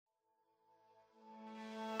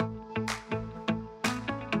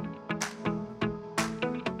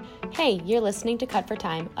Hey, you're listening to Cut for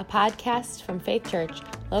Time, a podcast from Faith Church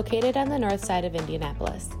located on the north side of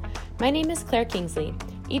Indianapolis. My name is Claire Kingsley.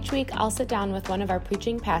 Each week, I'll sit down with one of our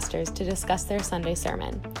preaching pastors to discuss their Sunday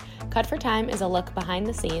sermon. Cut for Time is a look behind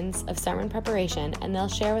the scenes of sermon preparation, and they'll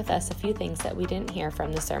share with us a few things that we didn't hear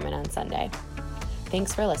from the sermon on Sunday.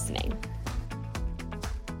 Thanks for listening.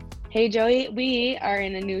 Hey, Joey, we are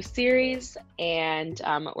in a new series, and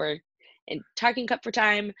we're talking Cut for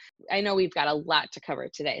Time. I know we've got a lot to cover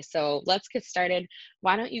today, so let's get started.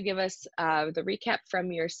 Why don't you give us the recap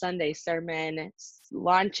from your Sunday sermon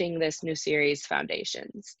launching this new series,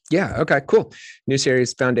 Foundations? Yeah, okay, cool. New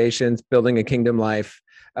series, Foundations, Building a Kingdom Life.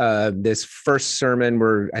 This first sermon,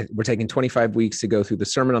 we're taking 25 weeks to go through the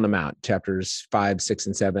Sermon on the Mount, chapters 5, 6,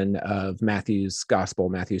 and 7 of Matthew's Gospel,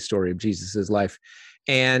 Matthew's story of Jesus's life.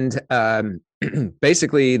 And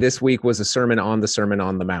basically, this week was a sermon on the Sermon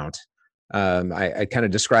on the Mount. I kind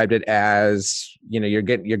of described it as, you're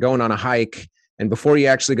going on a hike, and before you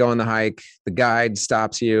actually go on the hike, the guide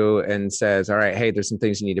stops you and says, all right, hey, there's some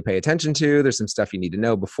things you need to pay attention to. There's some stuff you need to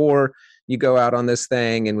know before you go out on this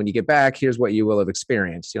thing. And when you get back, here's what you will have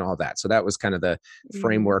experienced, all that. So that was kind of the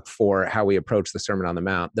framework for how we approach the Sermon on the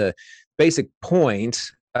Mount. The basic point,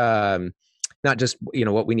 not just,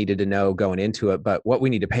 what we needed to know going into it, but what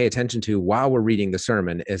we need to pay attention to while we're reading the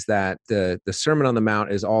sermon is that the Sermon on the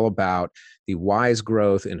Mount is all about the wise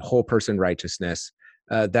growth in whole person righteousness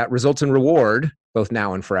that results in reward both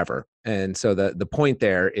now and forever. And so the point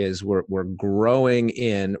there is we're growing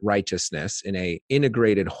in righteousness, in a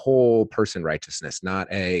integrated whole person righteousness, not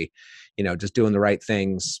a, just doing the right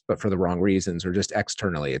things, but for the wrong reasons or just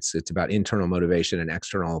externally. It's about internal motivation and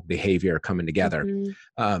external behavior coming together.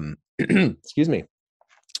 Excuse me.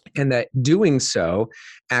 And that doing so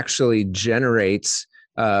actually generates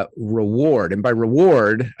reward. And by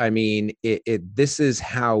reward, I mean, this is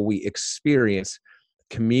how we experience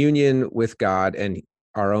communion with God and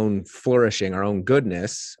our own flourishing, our own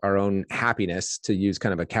goodness, our own happiness, to use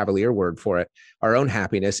kind of a cavalier word for it, our own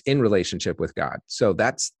happiness in relationship with God. So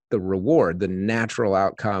that's the reward. The natural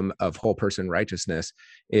outcome of whole person righteousness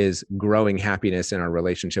is growing happiness in our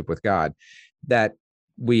relationship with God that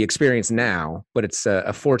we experience now, but it's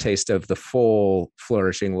a foretaste of the full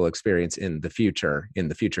flourishing we'll experience in the future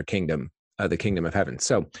kingdom, the kingdom of heaven.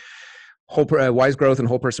 So wise growth and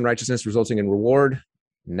whole person righteousness resulting in reward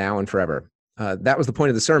now and forever. That was the point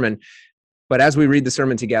of the sermon. But as we read the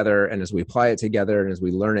sermon together and as we apply it together and as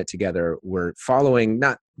we learn it together, we're following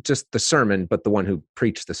not just the sermon, but the one who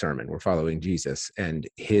preached the sermon. We're following Jesus and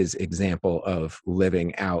his example of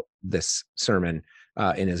living out this sermon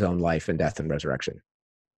in his own life and death and resurrection.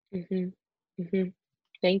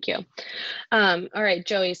 Thank you. All right,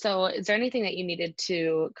 Joey. So is there anything that you needed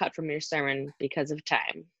to cut from your sermon because of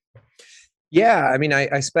time? Yeah, I mean,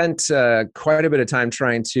 I spent quite a bit of time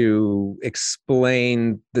trying to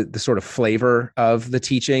explain the sort of flavor of the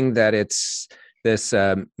teaching, that it's this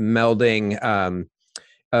melding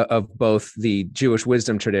of both the Jewish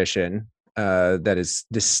wisdom tradition that is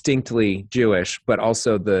distinctly Jewish, but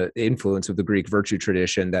also the influence of the Greek virtue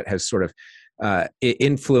tradition that has sort of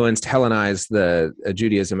influenced, Hellenized the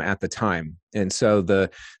Judaism at the time. And so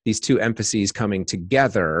these two emphases coming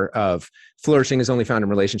together of flourishing is only found in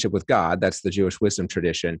relationship with God, that's the Jewish wisdom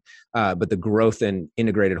tradition, but the growth in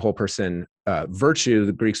integrated whole person virtue,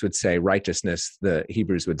 the Greeks would say righteousness, the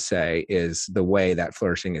Hebrews would say, is the way that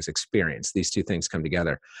flourishing is experienced. These two things come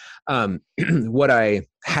together. What I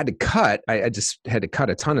had to cut, I just had to cut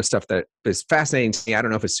a ton of stuff that is fascinating to me. I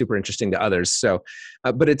don't know if it's super interesting to others. So,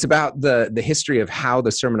 but it's about the history of how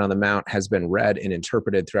the Sermon on the Mount has been read and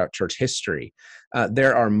interpreted throughout church history.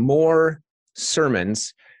 There are more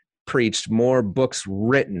sermons preached, more books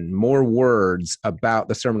written, more words about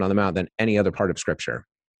the Sermon on the Mount than any other part of Scripture.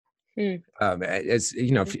 If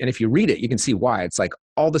you read it, you can see why. It's like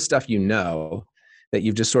all the stuff that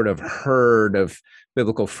you've just sort of heard of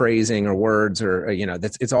biblical phrasing or words, or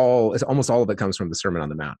it's almost all of it comes from the Sermon on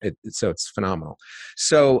the Mount. So it's phenomenal.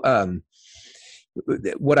 So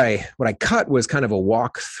what I cut was kind of a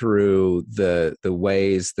walk through the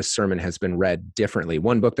ways the sermon has been read differently.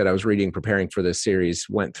 One book that I was reading preparing for this series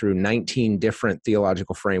went through 19 different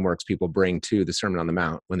theological frameworks people bring to the Sermon on the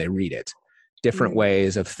Mount when they read it. Different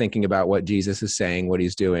ways of thinking about what Jesus is saying, what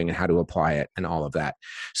he's doing, and how to apply it, and all of that.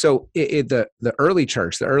 So the early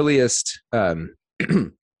church, the earliest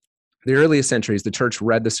centuries, the church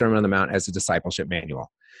read the Sermon on the Mount as a discipleship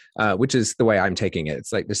manual, which is the way I'm taking it.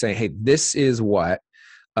 It's like they're saying, hey, this is what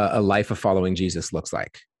a life of following Jesus looks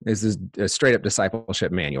like. This is a straight up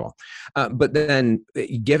discipleship manual. But then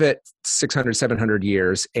you give it 600, 700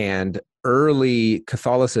 years, and early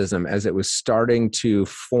Catholicism, as it was starting to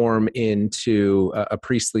form into a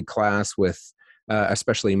priestly class with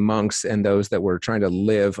especially monks and those that were trying to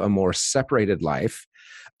live a more separated life,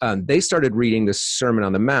 they started reading the Sermon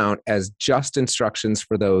on the Mount as just instructions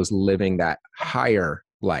for those living that higher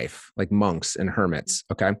life, like monks and hermits.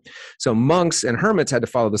 Okay. So monks and hermits had to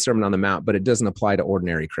follow the Sermon on the Mount, but it doesn't apply to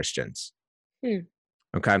ordinary Christians.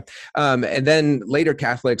 Okay. And then later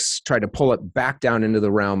Catholics tried to pull it back down into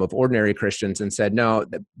the realm of ordinary Christians and said, no,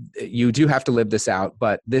 you do have to live this out,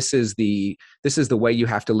 but this is the way you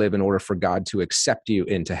have to live in order for God to accept you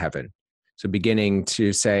into heaven. So beginning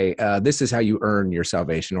to say, this is how you earn your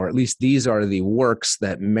salvation, or at least these are the works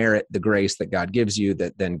that merit the grace that God gives you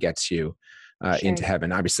that then gets you into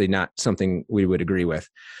heaven. Obviously not something we would agree with.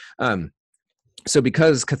 So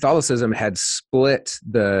because Catholicism had split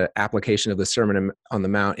the application of the Sermon on the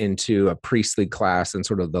Mount into a priestly class and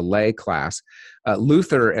sort of the lay class,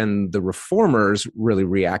 Luther and the Reformers really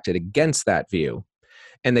reacted against that view.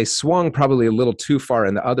 And they swung probably a little too far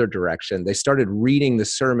in the other direction. They started reading the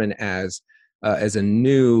sermon as a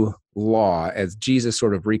new law, as Jesus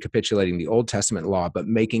sort of recapitulating the Old Testament law, but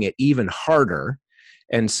making it even harder.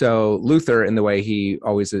 And so Luther, in the way he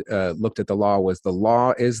always looked at the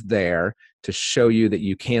law is there to show you that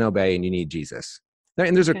you can't obey and you need Jesus.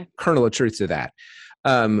 And there's a kernel of truth to that.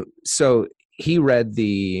 So he read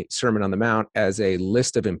the Sermon on the Mount as a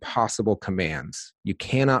list of impossible commands. You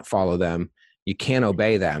cannot follow them. You can't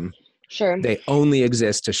obey them. Sure. They only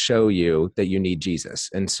exist to show you that you need Jesus.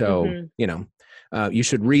 And so, you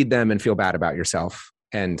should read them and feel bad about yourself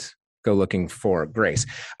and go looking for grace.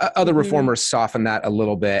 Other reformers softened that a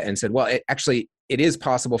little bit and said, well, it is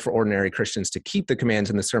possible for ordinary Christians to keep the commands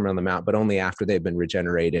in the Sermon on the Mount, but only after they've been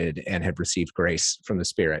regenerated and have received grace from the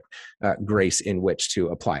Spirit, grace in which to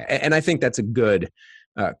apply it. And I think that's a good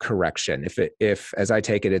correction. If, as I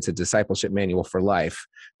take it, it's a discipleship manual for life,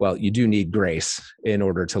 well, you do need grace in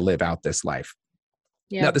order to live out this life.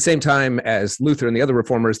 Now, at the same time as Luther and the other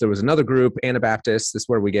reformers, there was another group, Anabaptists. This is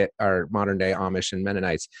where we get our modern day Amish and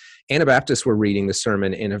Mennonites. Anabaptists were reading the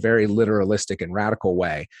sermon in a very literalistic and radical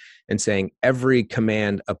way and saying every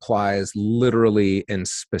command applies literally and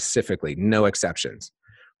specifically, no exceptions,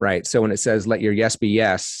 right? So when it says, let your yes be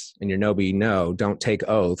yes and your no be no, don't take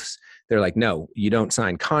oaths, they're like, no, you don't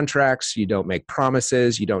sign contracts, you don't make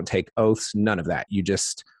promises, you don't take oaths, none of that. You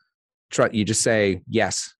just say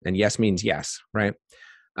yes, and yes means yes, right?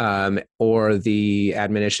 Or the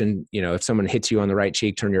admonition, if someone hits you on the right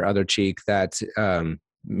cheek, turn your other cheek. That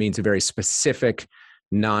means a very specific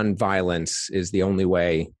nonviolence is the only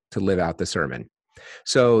way to live out the sermon.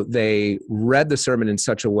 So they read the sermon in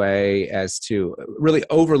such a way as to really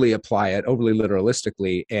overly apply it, overly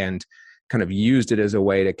literalistically, and kind of used it as a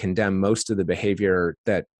way to condemn most of the behavior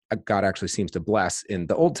that God actually seems to bless in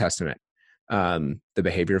the Old Testament. The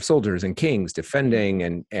behavior of soldiers and kings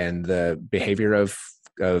defending and the behavior of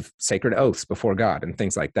sacred oaths before God and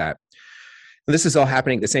things like that. And this is all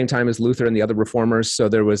happening at the same time as Luther and the other reformers. So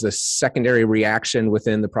there was a secondary reaction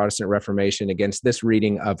within the Protestant Reformation against this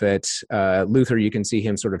reading of it. Luther, you can see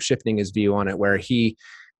him sort of shifting his view on it, where he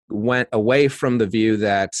went away from the view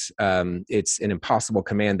that it's an impossible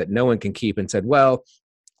command that no one can keep and said, well,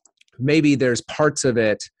 maybe there's parts of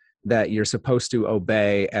it that you're supposed to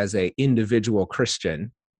obey as an individual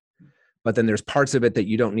Christian, but then there's parts of it that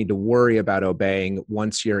you don't need to worry about obeying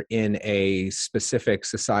once you're in a specific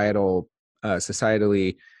societally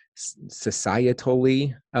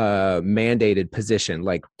mandated position,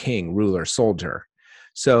 like king, ruler, soldier.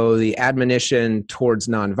 So the admonition towards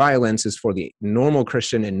nonviolence is for the normal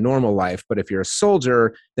Christian in normal life, but if you're a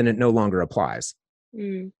soldier, then it no longer applies.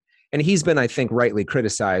 And he's been, I think, rightly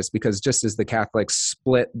criticized because just as the Catholics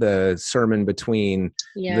split the sermon between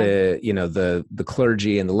the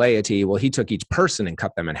clergy and the laity, well, he took each person and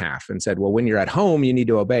cut them in half and said, well, when you're at home, you need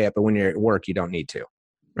to obey it, but when you're at work, you don't need to,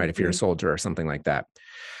 right? If you're a soldier or something like that.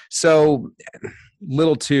 So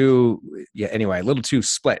little too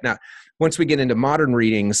split. Now, once we get into modern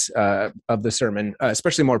readings of the sermon,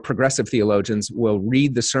 especially more progressive theologians will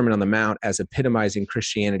read the Sermon on the Mount as epitomizing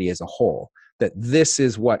Christianity as a whole, that this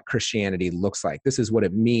is what Christianity looks like. This is what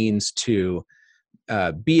it means to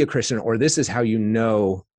be a Christian, or this is how you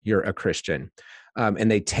know you're a Christian.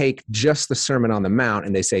 And they take just the Sermon on the Mount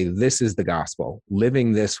and they say, this is the gospel.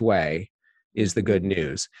 Living this way is the good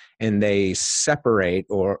news. And they separate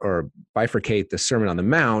or bifurcate the Sermon on the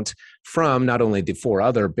Mount from not only the four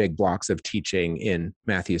other big blocks of teaching in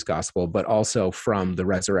Matthew's gospel, but also from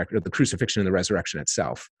the crucifixion and the resurrection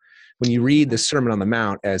itself. When you read the Sermon on the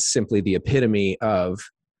Mount as simply the epitome of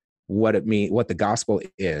what it means, what the gospel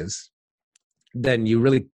is, then you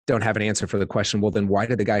really don't have an answer for the question, well, then why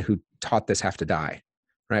did the guy who taught this have to die?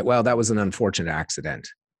 Right? Well, that was an unfortunate accident.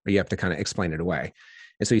 Or you have to kind of explain it away.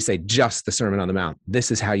 And so you say, just the Sermon on the Mount, this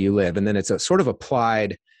is how you live. And then it's a sort of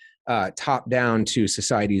applied top down to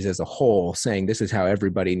societies as a whole, saying this is how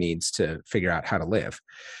everybody needs to figure out how to live.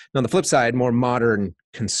 Now, on the flip side, more modern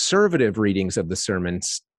conservative readings of the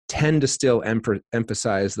sermons tend to still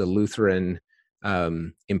emphasize the Lutheran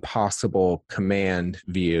impossible command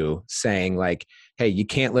view, saying like, hey, you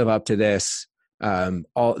can't live up to this.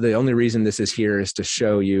 The only reason this is here is to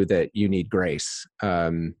show you that you need grace.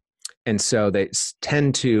 And so they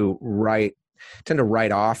tend to write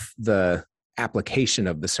off the application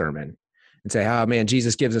of the sermon and say, oh man,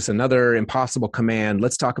 Jesus gives us another impossible command.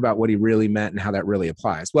 Let's talk about what he really meant and how that really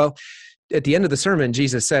applies. Well, at the end of the sermon,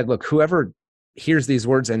 Jesus said, look, whoever hears these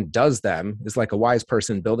words and does them is like a wise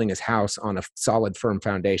person building his house on a solid, firm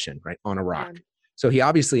foundation, right? On a rock. Yeah. So he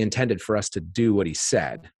obviously intended for us to do what he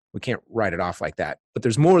said. We can't write it off like that. But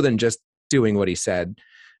there's more than just doing what he said.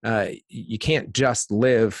 You can't just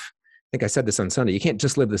live, I think I said this on Sunday, you can't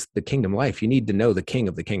just live the kingdom life. You need to know the king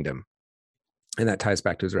of the kingdom. And that ties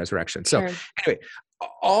back to his resurrection. So anyway,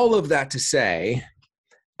 all of that to say,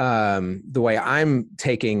 the way I'm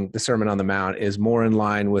taking the Sermon on the Mount is more in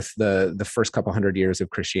line with the first couple hundred years of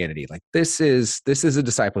Christianity. Like this is a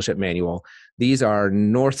discipleship manual. These are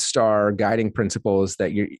North Star guiding principles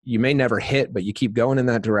that you may never hit, but you keep going in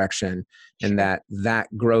that direction, and that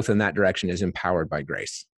growth in that direction is empowered by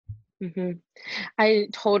grace. Mm-hmm. I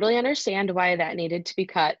totally understand why that needed to be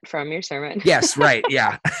cut from your sermon. Yes, right.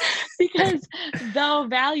 Yeah. Because though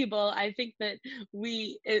valuable, I think that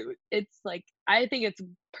it's like, I think it's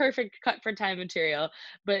perfect cut for time material,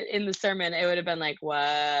 but in the sermon, it would have been like,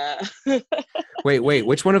 what? Wait,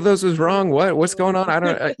 which one of those was wrong? What's going on? I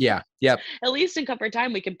don't, yeah. Yep. At least in cut for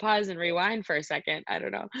time, we can pause and rewind for a second. I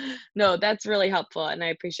don't know. No, that's really helpful. And I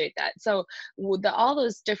appreciate that. So all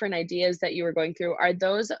those different ideas that you were going through, are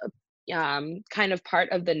those kind of part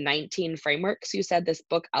of the 19 frameworks? You said this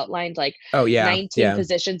book outlined like 19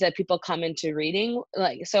 positions that people come into reading.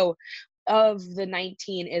 Like, so of the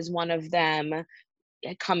 19, is one of them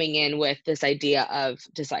coming in with this idea of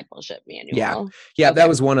discipleship manual? Yeah. Okay. That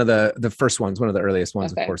was one of the first ones, one of the earliest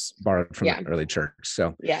ones, of course, borrowed from the early church.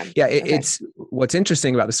 So it's what's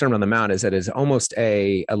interesting about the Sermon on the Mount is that it's almost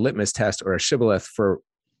a litmus test or a shibboleth for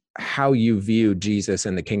how you view Jesus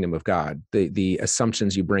and the kingdom of God, the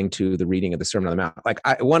assumptions you bring to the reading of the Sermon on the Mount. Like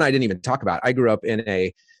I didn't even talk about. I grew up in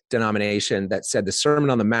a denomination that said the Sermon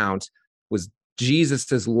on the Mount was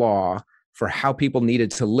Jesus's law for how people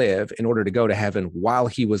needed to live in order to go to heaven while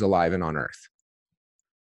he was alive and on earth.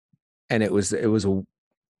 And it was a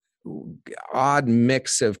odd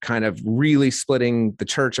mix of kind of really splitting the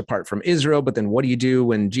church apart from Israel, but then what do you do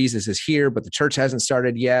when Jesus is here, but the church hasn't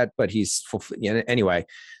started yet, but he's anyway.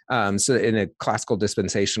 So in a classical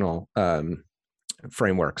dispensational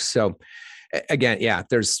framework. So again,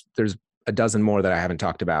 there's a dozen more that I haven't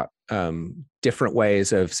talked about. Different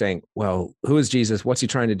ways of saying, well, who is Jesus? What's he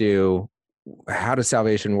trying to do? How does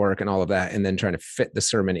salvation work and all of that? And then trying to fit the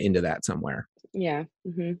sermon into that somewhere. Yeah.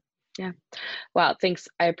 Mm-hmm. Yeah. Wow. Thanks.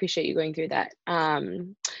 I appreciate you going through that.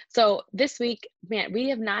 So this week, man, we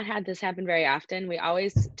have not had this happen very often. We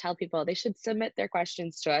always tell people they should submit their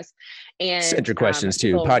questions to us, and send your questions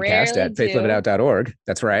to podcast@faithliveitout.org.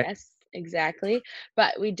 That's right. Yes, exactly.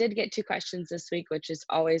 But we did get 2 questions this week, which is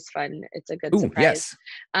always fun. It's a good surprise. Yes.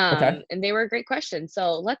 And they were great questions.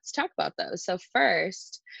 So let's talk about those. So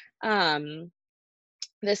first,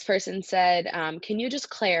 this person said, can you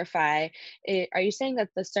just clarify, are you saying that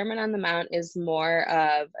the Sermon on the Mount is more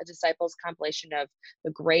of a disciples compilation of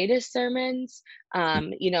the greatest sermons?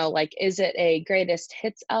 Like, is it a greatest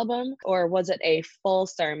hits album, or was it a full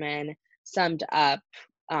sermon summed up,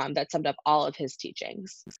 that summed up all of his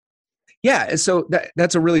teachings? Yeah, so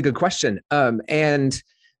that's a really good question.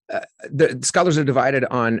 The scholars are divided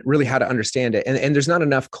on really how to understand it. And there's not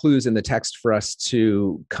enough clues in the text for us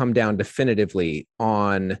to come down definitively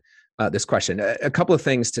on this question. A couple of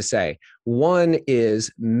things to say. One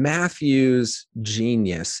is Matthew's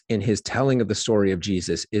genius in his telling of the story of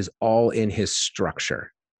Jesus is all in his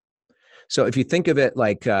structure. So if you think of it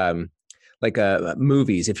like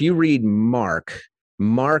movies, if you read Mark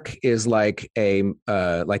is like an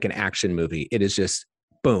action movie. It is just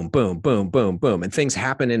boom, boom, boom, boom, boom. And things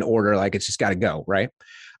happen in order, like it's just got to go, right?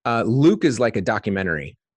 Luke is like a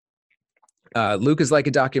documentary.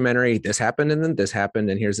 This happened and then this happened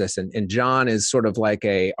and here's this. And John is sort of like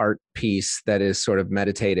a art piece that is sort of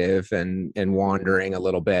meditative and wandering a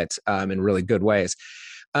little bit in really good ways.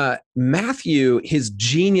 Matthew, his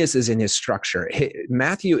genius is in his structure.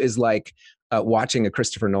 Matthew is like watching a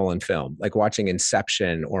Christopher Nolan film, like watching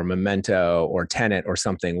Inception or Memento or Tenet or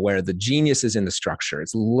something, where the genius is in the structure.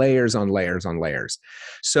 It's layers on layers on layers.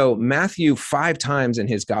 So Matthew, 5 times in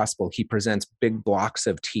his gospel, he presents big blocks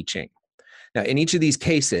of teaching. Now, in each of these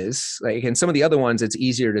cases, like in some of the other ones, it's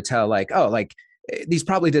easier to tell, like, oh, like these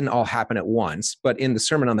probably didn't all happen at once. But in the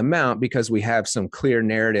Sermon on the Mount, because we have some clear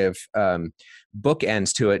narrative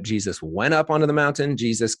bookends to it, Jesus went up onto the mountain,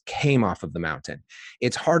 Jesus came off of the mountain.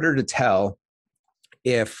 It's harder to tell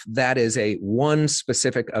if that is a one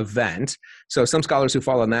specific event. So some scholars who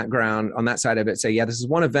fall on that ground, on that side of it, say, yeah, this is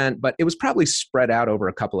one event, but it was probably spread out over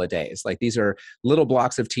a couple of days. Like these are little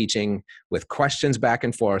blocks of teaching with questions back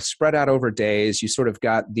and forth, spread out over days. You sort of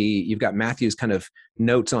you've got Matthew's kind of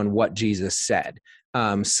notes on what Jesus said.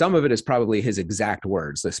 Some of it is probably his exact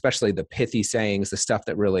words, especially the pithy sayings, the stuff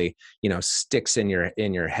that really, sticks in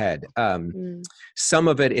your head. Some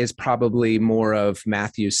of it is probably more of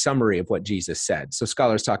Matthew's summary of what Jesus said. So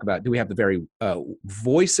scholars talk about, do we have the very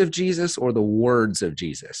voice of Jesus or the words of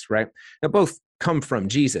Jesus, right? Now, both come from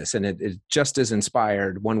Jesus, and it is just as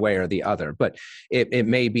inspired one way or the other. But it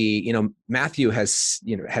may be, Matthew has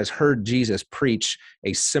heard Jesus preach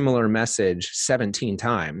a similar message 17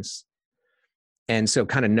 times. And so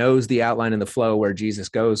kind of knows the outline and the flow where Jesus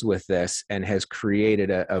goes with this, and has created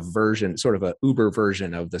a version, sort of a Uber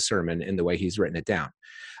version of the sermon in the way he's written it down.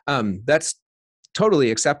 That's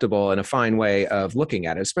totally acceptable and a fine way of looking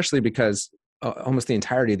at it, especially because almost the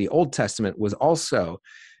entirety of the Old Testament was also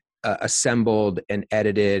assembled and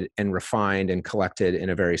edited and refined and collected in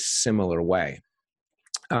a very similar way.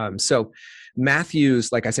 So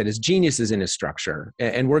Matthew's, like I said, his genius is in his structure.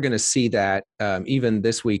 And we're going to see that even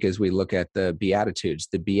this week as we look at the Beatitudes.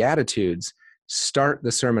 The Beatitudes start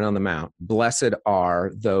the Sermon on the Mount. Blessed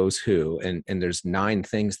are those who, and there's 9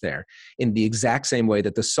 things there, in the exact same way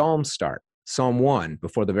that the Psalms start. Psalm 1,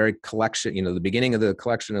 before the very collection, the beginning of the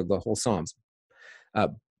collection of the whole Psalms.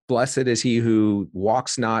 Blessed is he who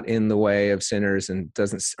walks not in the way of sinners and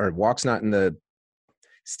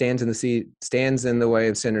stands in the way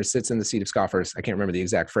of sinners, sits in the seat of scoffers. I can't remember the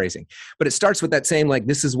exact phrasing, but it starts with that same, like,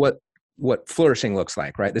 this is what flourishing looks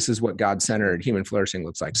like, right? This is what God-centered human flourishing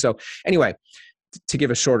looks like. So anyway, to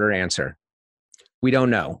give a shorter answer, we don't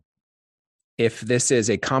know if this is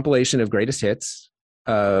a compilation of greatest hits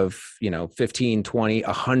of, 15, 20,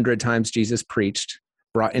 100 times Jesus preached,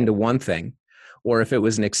 brought into one thing, or if it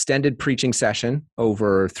was an extended preaching session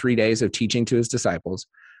over 3 days of teaching to his disciples,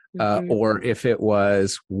 or if it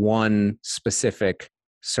was one specific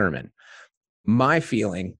sermon. My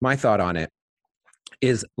thought on it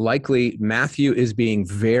is likely Matthew is being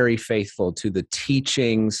very faithful to the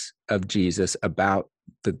teachings of Jesus about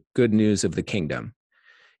the good news of the kingdom.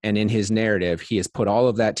 And in his narrative, he has put all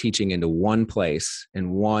of that teaching into one place in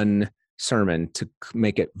one sermon to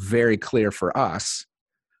make it very clear for us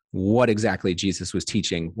what exactly Jesus was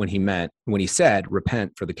teaching when he said,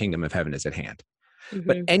 repent, for the kingdom of heaven is at hand. Mm-hmm.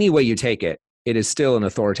 But any way you take it, it is still an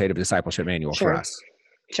authoritative discipleship manual for us.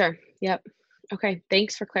 Sure. Yep. Okay.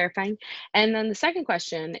 Thanks for clarifying. And then the second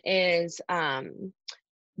question is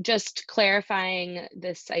just clarifying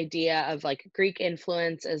this idea of like Greek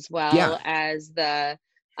influence as well as the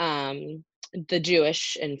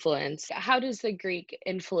Jewish influence. How does the Greek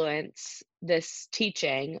influence this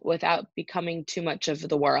teaching without becoming too much of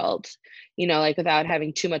the world, like without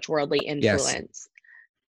having too much worldly influence?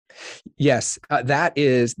 Yes.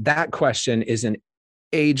 That question is an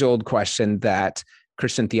age-old question that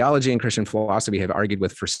Christian theology and Christian philosophy have argued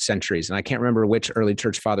with for centuries. And I can't remember which early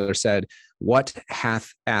church father said, what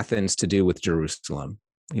hath Athens to do with Jerusalem?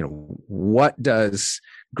 What does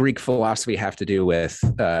Greek philosophy have to do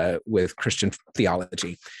with Christian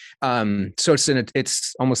theology? So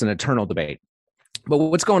it's almost an eternal debate. But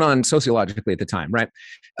what's going on sociologically at the time, right?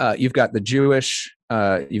 You've got Jewish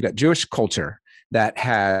culture that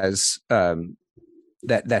has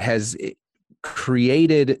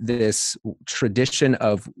created this tradition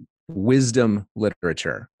of wisdom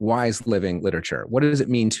literature, wise living literature. What does it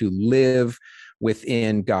mean to live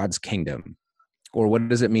within God's kingdom? Or what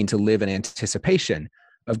does it mean to live in anticipation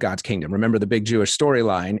of God's kingdom? Remember, the big Jewish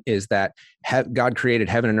storyline is that God created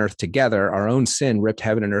heaven and earth together. Our own sin ripped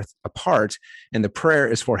heaven and earth apart. And the prayer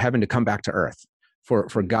is for heaven to come back to earth,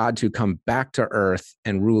 for God to come back to earth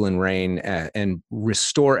and rule and reign and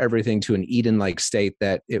restore everything to an Eden-like state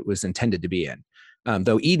that it was intended to be in.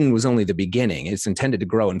 Though Eden was only the beginning, it's intended to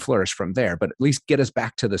grow and flourish from there, but at least get us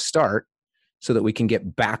back to the start so that we can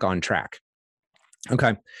get back on track.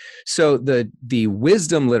 Okay, so the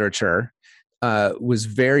wisdom literature was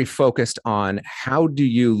very focused on how do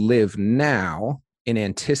you live now in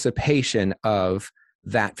anticipation of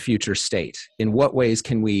that future state? In what ways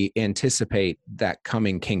can we anticipate that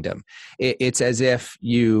coming kingdom? It's as if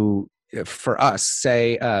you, for us,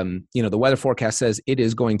 say, the weather forecast says it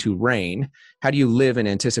is going to rain. How do you live in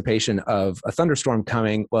anticipation of a thunderstorm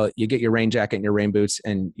coming? Well, you get your rain jacket and your rain boots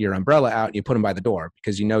and your umbrella out, and you put them by the door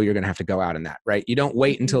because you know you're going to have to go out in that, right? You don't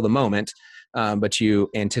wait until the moment, but you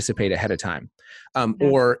anticipate ahead of time.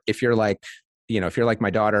 Or if you're like, if you're like my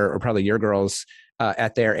daughter or probably your girls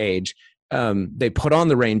at their age, they put on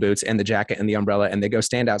the rain boots and the jacket and the umbrella and they go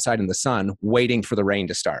stand outside in the sun waiting for the rain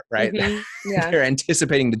to start, right? Yeah. They're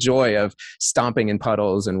anticipating the joy of stomping in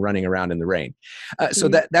puddles and running around in the rain. So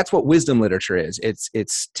that's what wisdom literature is.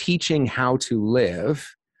 It's teaching how to live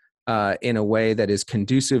in a way that is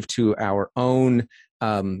conducive to our own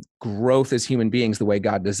growth as human beings, the way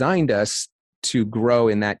God designed us to grow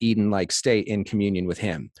in that Eden-like state in communion with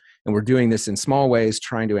Him. And we're doing this in small ways,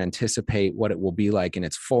 trying to anticipate what it will be like in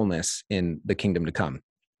its fullness in the kingdom to come.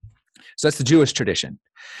 So that's the Jewish tradition.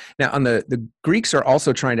 Now, on the Greeks are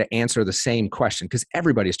also trying to answer the same question, because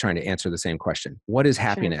everybody's trying to answer the same question. What is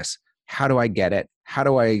happiness? Sure. How do I get it? How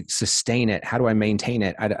do I sustain it? How do I maintain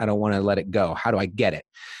it? I don't want to let it go. How do I get it?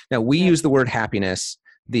 Now, we use the word happiness.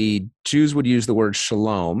 The Jews would use the word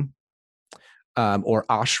shalom, or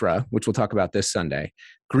ashra, which we'll talk about this Sunday.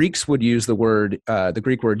 Greeks would use the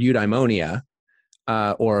Greek word eudaimonia,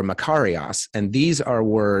 or makarios, and these are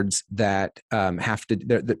words that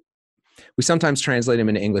we sometimes translate them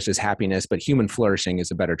into English as happiness, but human flourishing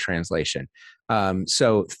is a better translation.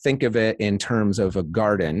 So think of it in terms of a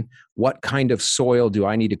garden. What kind of soil do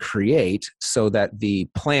I need to create so that the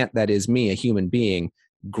plant that is me, a human being,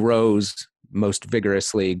 grows most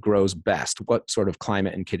vigorously, grows best? What sort of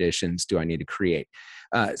climate and conditions do I need to create?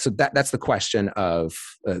 So that's the question of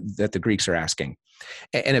that the Greeks are asking.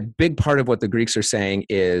 And a big part of what the Greeks are saying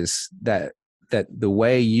is that the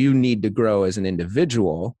way you need to grow as an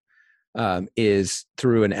individual is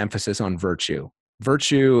through an emphasis on virtue.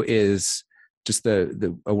 Virtue is just a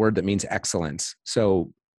word that means excellence.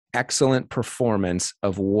 So excellent performance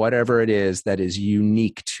of whatever it is that is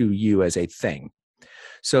unique to you as a thing.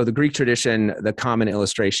 So the Greek tradition, the common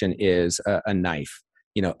illustration is a knife.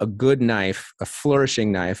 A good knife, a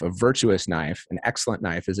flourishing knife, a virtuous knife, an excellent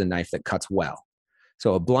knife is a knife that cuts well.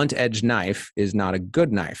 So a blunt-edged knife is not a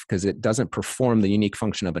good knife because it doesn't perform the unique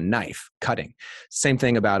function of a knife, cutting. Same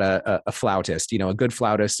thing about a flautist. A good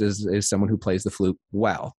flautist is someone who plays the flute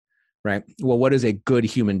well, right? Well, what is a good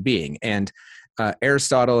human being? And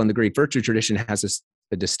Aristotle in the Greek virtue tradition has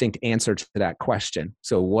a distinct answer to that question.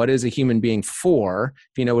 So what is a human being for?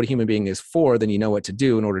 If you know what a human being is for, then you know what to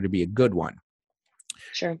do in order to be a good one.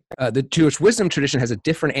 Sure. The Jewish wisdom tradition has a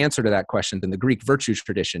different answer to that question than the Greek virtue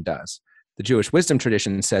tradition does. The Jewish wisdom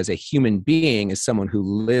tradition says a human being is someone who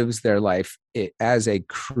lives their life as a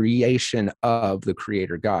creation of the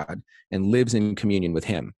Creator God and lives in communion with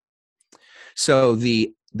Him. So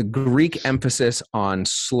the Greek emphasis on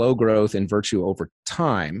slow growth in virtue over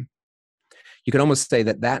time, you could almost say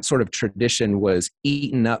that sort of tradition was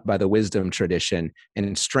eaten up by the wisdom tradition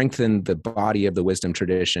and strengthened the body of the wisdom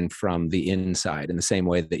tradition from the inside in the same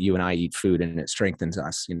way that you and I eat food and it strengthens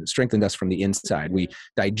us. It strengthened us from the inside. We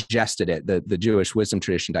digested it. The Jewish wisdom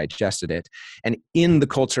tradition digested it. And in the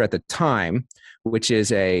culture at the time, which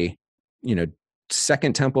is a,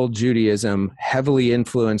 Second Temple Judaism, heavily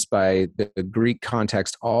influenced by the Greek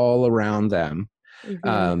context all around them,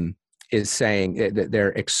 is saying that they're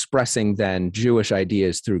expressing then Jewish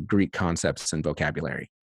ideas through Greek concepts and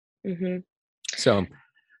vocabulary. So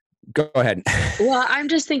go ahead. Well, I'm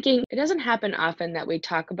just thinking it doesn't happen often that we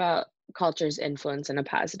talk about culture's influence in a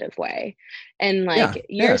positive way. And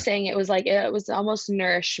you're saying it was almost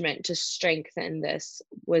nourishment to strengthen this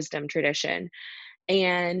wisdom tradition.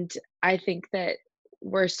 And I think that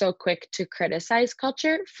we're so quick to criticize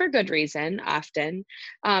culture for good reason often,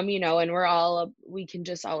 and we can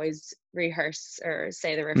just always rehearse or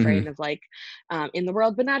say the refrain of in the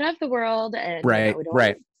world but not of the world, and right.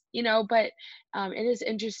 But it is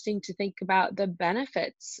interesting to think about the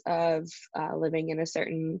benefits of living in a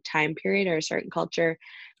certain time period or a certain culture,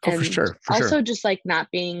 and for sure. Also just not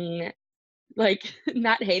being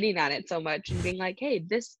not hating on it so much and being hey,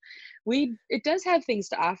 it does have things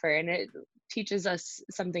to offer and it teaches us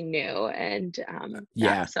something new. And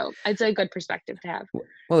so it's a good perspective to have.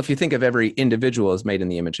 Well, if you think of every individual as made in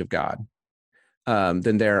the image of God,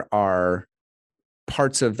 then there are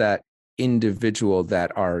parts of that individual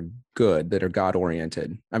that are good, that are God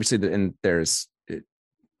oriented. Obviously, and there's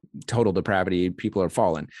total depravity, people are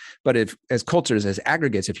fallen. But as cultures, as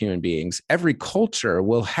aggregates of human beings, every culture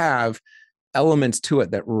will have elements to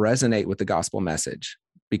it that resonate with the gospel message.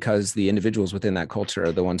 because the individuals within that culture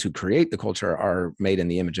are the ones who create the culture, are made in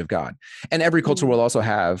the image of God. And every culture will also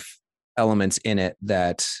have elements in it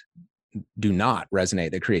that do not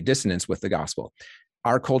resonate, that create dissonance with the gospel.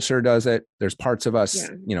 Our culture does it. There's parts of us,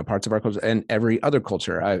 parts of our culture, and every other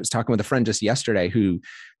culture. I was talking with a friend just yesterday who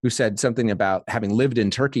said something about having lived in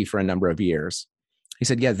Turkey for a number of years. He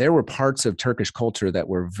said, yeah, there were parts of Turkish culture that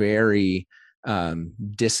were very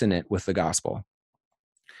dissonant with the gospel.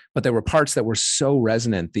 But there were parts that were so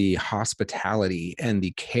resonant, the hospitality and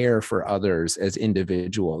the care for others as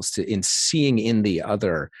individuals, in seeing in the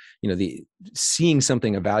other, the seeing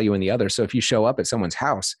something of value in the other. So if you show up at someone's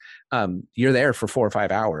house, you're there for 4 or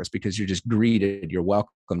 5 hours because you're just greeted, you're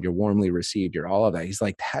welcomed, you're warmly received, you're all of that. He's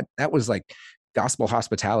like, that was like gospel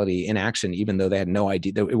hospitality in action, even though they had no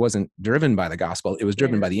idea that it wasn't driven by the gospel. It was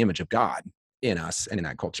driven by the image of God in us and in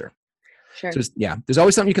that culture. Sure. So there's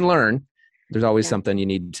always something you can learn. There's always something you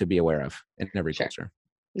need to be aware of in every culture.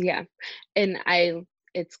 Yeah. And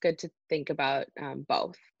it's good to think about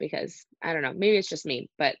both, because I don't know, maybe it's just me,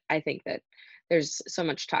 but I think that there's so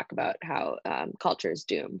much talk about how culture is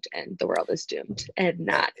doomed and the world is doomed, and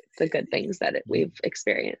not the good things that we've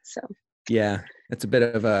experienced. So yeah, it's a bit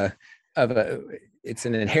of a it's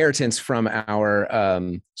an inheritance from our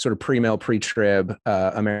sort of pre-mill, pre-trib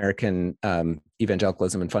American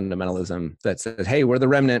evangelicalism and fundamentalism that says, hey, we're the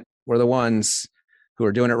remnant. We're the ones who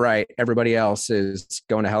are doing it right. Everybody else is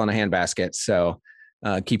going to hell in a handbasket. So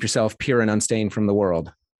keep yourself pure and unstained from the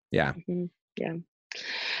world. Yeah. Mm-hmm. Yeah.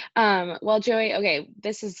 Well, Joey, okay,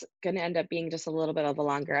 this is going to end up being just a little bit of a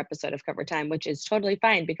longer episode of Cover Time, which is totally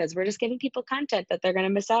fine, because we're just giving people content that they're going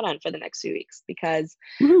to miss out on for the next few weeks, because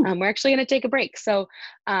we're actually going to take a break. So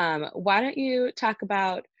why don't you talk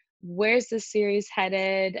about where's this series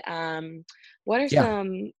headed? What are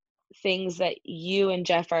some things that you and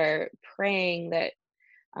Jeff are praying that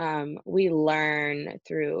we learn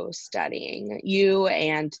through studying, you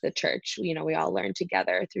and the church? We all learn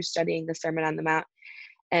together through studying the Sermon on the Mount.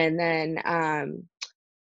 And then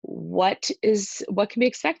what can be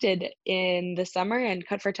expected in the summer and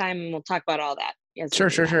Cut for Time, and we'll talk about all that. Sure.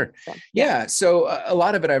 So, so a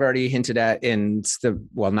lot of it I've already hinted at in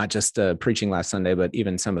not just the preaching last Sunday, but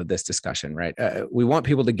even some of this discussion, right? We want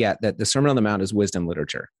people to get that the Sermon on the Mount is wisdom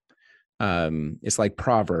literature. It's like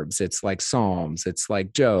Proverbs, it's like Psalms, it's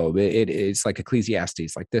like Job, it's like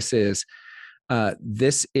Ecclesiastes. Like this is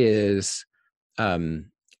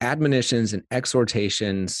admonitions and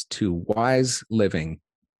exhortations to wise living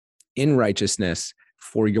in righteousness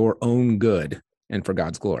for your own good and for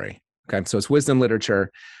God's glory. Okay, so it's wisdom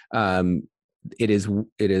literature. It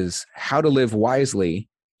is how to live wisely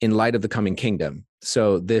in light of the coming kingdom.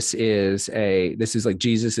 So this is like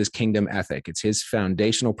Jesus's kingdom ethic. It's his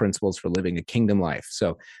foundational principles for living a kingdom life.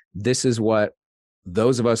 So this is what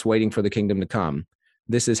those of us waiting for the kingdom to come,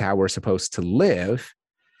 this is how we're supposed to live.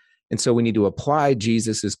 And so we need to apply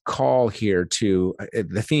Jesus's call here to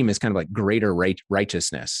the theme is kind of like greater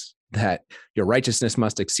righteousness, that your righteousness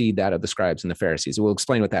must exceed that of the scribes and the Pharisees. We'll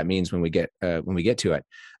explain what that means when we get to it.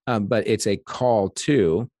 But it's a call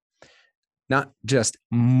to not just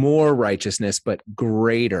more righteousness, but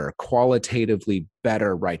greater, qualitatively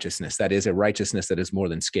better righteousness. That is a righteousness that is more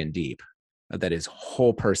than skin deep, that is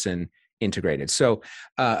whole person integrated. So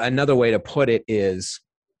another way to put it is,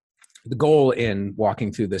 the goal in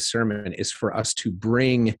walking through this sermon is for us to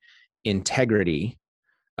bring integrity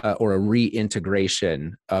or a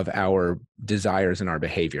reintegration of our desires and our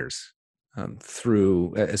behaviors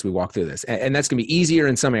through as we walk through this. And that's going to be easier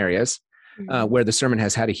in some areas where the sermon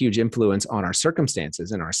has had a huge influence on our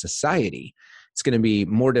circumstances and our society. It's going to be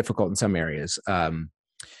more difficult in some areas.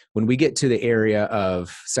 When we get to the area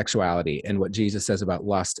of sexuality and what Jesus says about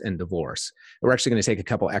lust and divorce, we're actually going to take a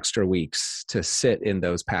couple extra weeks to sit in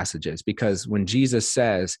those passages, because when Jesus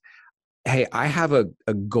says, hey, I have a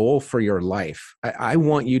goal for your life. I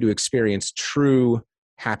want you to experience true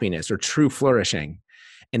happiness or true flourishing.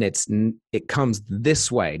 And it comes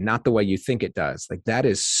this way, not the way you think it does. Like that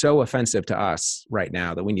is so offensive to us right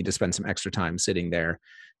now that we need to spend some extra time sitting there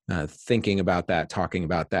thinking about that, talking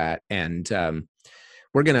about that. And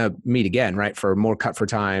we're going to meet again, right, for more Cut for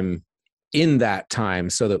Time in that time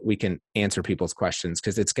so that we can answer people's questions,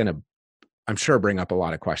 because it's going to, I'm sure, bring up a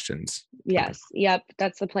lot of questions. Yes. Yep.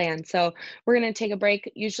 That's the plan. So we're going to take a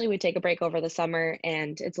break. Usually we take a break over the summer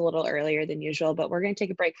and it's a little earlier than usual, but we're going to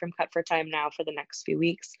take a break from Cut for Time now for the next few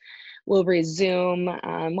weeks. We'll resume.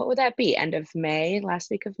 What would that be? End of May,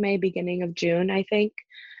 last week of May, beginning of June, I think.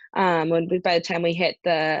 By the time we hit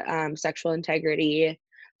the sexual integrity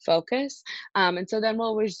focus. And so then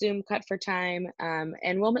we'll resume Cut for Time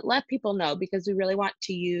and we'll let people know, because we really want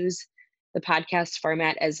to use the podcast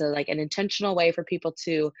format as an intentional way for people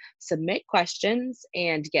to submit questions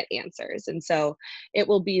and get answers. And so it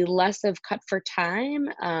will be less of cut for time,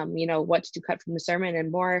 what to cut from the sermon,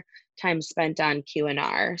 and more time spent on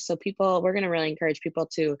Q&R. So we're going to really encourage people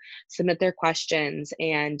to submit their questions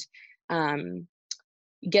and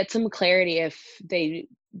get some clarity if they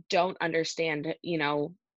don't understand,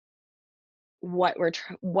 what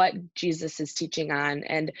Jesus is teaching on.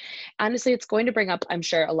 And honestly, it's going to bring up, I'm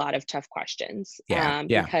sure, a lot of tough questions, Yeah.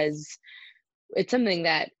 because it's something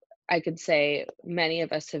that I could say many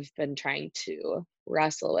of us have been trying to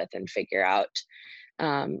wrestle with and figure out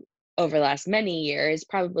over the last many years,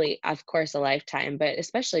 probably, of course, a lifetime, but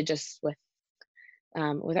especially just with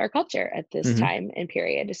our culture at this time and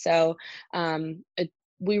period. So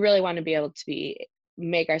we really want to be able to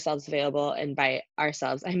make ourselves available, and by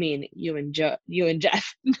ourselves I mean you and Jeff,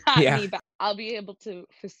 not me, but I'll be able to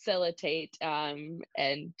facilitate and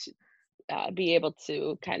be able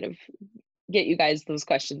to kind of get you guys those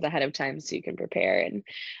questions ahead of time so you can prepare. And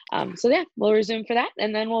so yeah, we'll resume for that,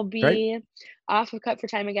 and then we'll be off of Cut for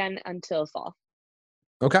Time again until fall.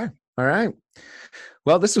 Okay. All right.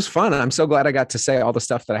 Well, this was fun. I'm so glad I got to say all the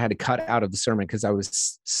stuff that I had to cut out of the sermon, because I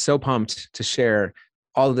was so pumped to share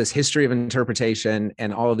all of this history of interpretation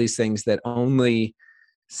and all of these things that only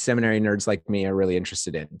seminary nerds like me are really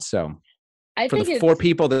interested in. So for the 4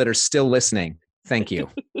 people that are still listening, thank you.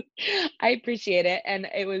 I appreciate it. And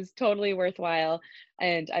it was totally worthwhile.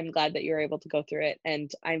 And I'm glad that you were able to go through it.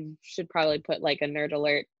 And I should probably put a nerd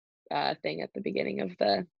alert thing at the beginning of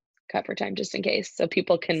the Cut for Time, just in case, so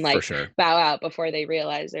people can bow out before they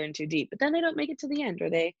realize they're in too deep, but then they don't make it to the end, or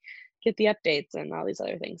they get the updates and all these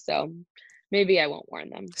other things. So maybe I won't warn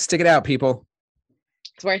them. Stick it out, people.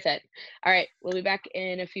 It's worth it. All right. We'll be back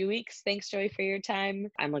in a few weeks. Thanks, Joey, for your time.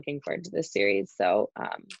 I'm looking forward to this series. So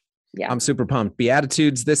yeah. I'm super pumped.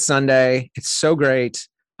 Beatitudes this Sunday. It's so great.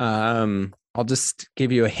 I'll just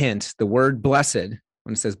give you a hint. The word blessed,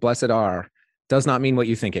 when it says blessed are, does not mean what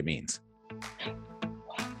you think it means.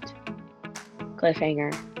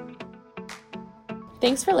 Cliffhanger.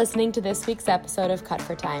 Thanks for listening to this week's episode of Cut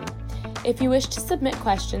for Time. If you wish to submit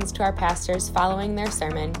questions to our pastors following their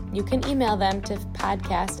sermon, you can email them to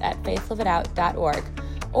podcast@faithliveitout.org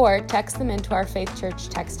or text them into our Faith Church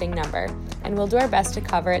texting number, and we'll do our best to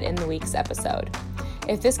cover it in the week's episode.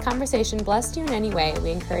 If this conversation blessed you in any way, we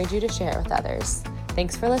encourage you to share it with others.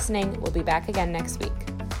 Thanks for listening. We'll be back again next week.